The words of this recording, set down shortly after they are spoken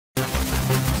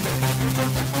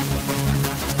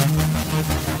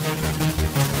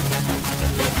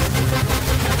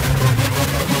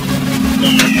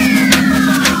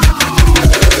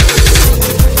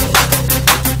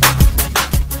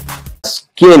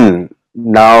skin.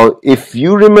 Now, if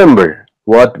you remember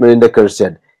what Melinda Kerr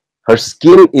said, her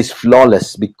skin is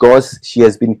flawless because she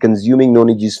has been consuming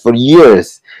noni juice for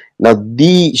years. Now,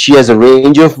 she has a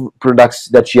range of products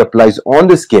that she applies on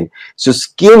the skin. So,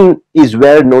 skin is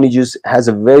where noni juice has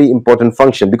a very important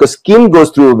function because skin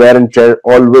goes through a wear and tear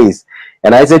always.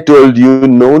 And as I told you,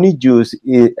 noni juice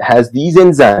has these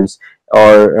enzymes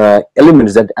or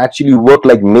elements that actually work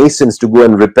like masons to go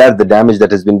and repair the damage that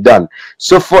has been done.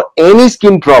 So for any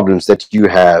skin problems that you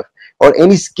have or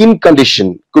any skin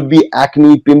condition, could be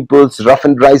acne, pimples, rough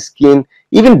and dry skin,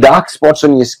 even dark spots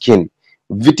on your skin,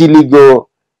 vitiligo,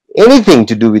 anything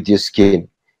to do with your skin,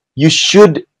 you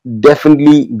should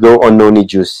definitely go on noni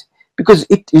juice because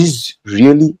it is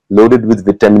really loaded with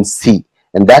vitamin C,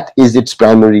 and that is its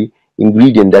primary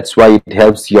ingredient. That's why it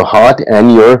helps your heart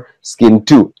and your skin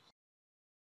too.